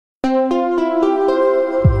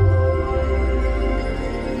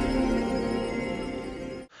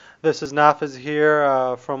This is Nafiz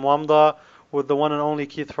here from Wamda with the one and only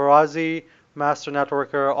Keith Ferrazzi, master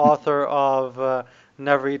networker, author of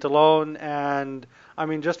Never Eat Alone. And I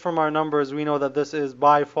mean, just from our numbers, we know that this is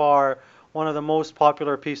by far one of the most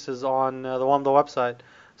popular pieces on the Wamda website.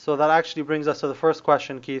 So that actually brings us to the first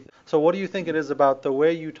question, Keith. So what do you think it is about the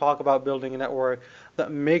way you talk about building a network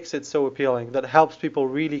that makes it so appealing, that helps people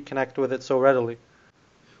really connect with it so readily?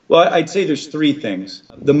 Well, I'd say there's three things.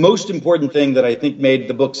 The most important thing that I think made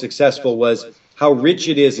the book successful was how rich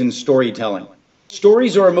it is in storytelling.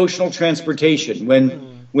 Stories are emotional transportation.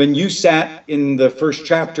 When you sat in the first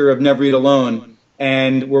chapter of Never Eat Alone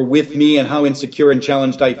and were with me and how insecure and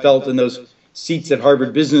challenged I felt in those seats at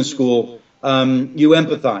Harvard Business School, you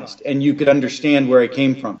empathized and you could understand where I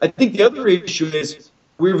came from. I think the other issue is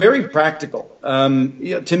we're very practical.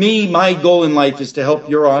 To me, my goal in life is to help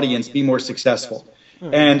your audience be more successful.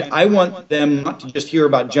 And I want them not to just hear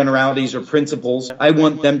about generalities or principles. I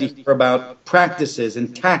want them to hear about practices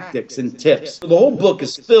and tactics and tips. So the whole book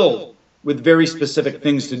is filled with very specific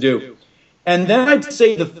things to do. And then I'd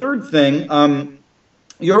say the third thing,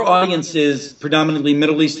 your audience is predominantly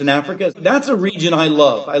Middle East and Africa. That's a region I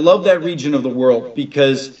love. I love that region of the world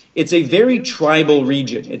because it's a very tribal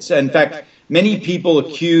region. It's, in fact, many people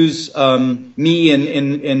accuse me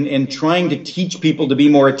in trying to teach people to be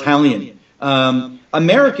more Italian.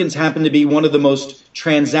 Americans happen to be one of the most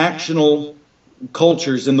transactional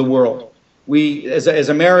cultures in the world. We, as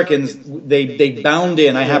Americans, they bound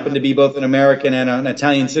in. I happen to be both an American and an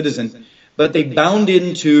Italian citizen, but they bound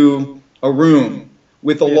into a room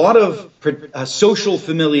with a lot of social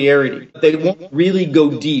familiarity. They won't really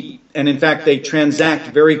go deep, and in fact, they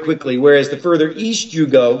transact very quickly, whereas the further east you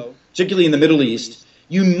go, particularly in the Middle East,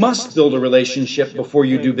 you must build a relationship before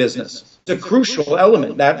you do business. It's a crucial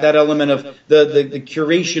element, that element of the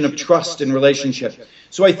curation of trust and relationship.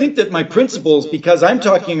 So I think that my principles, because I'm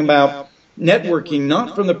talking about networking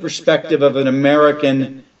not from the perspective of an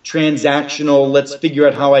American transactional, let's figure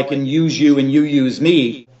out how I can use you and you use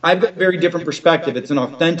me, I've got a very different perspective. It's an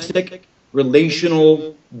authentic,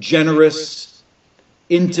 relational, generous,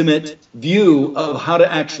 intimate view of how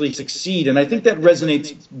to actually succeed. And I think that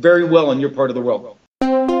resonates very well in your part of the world.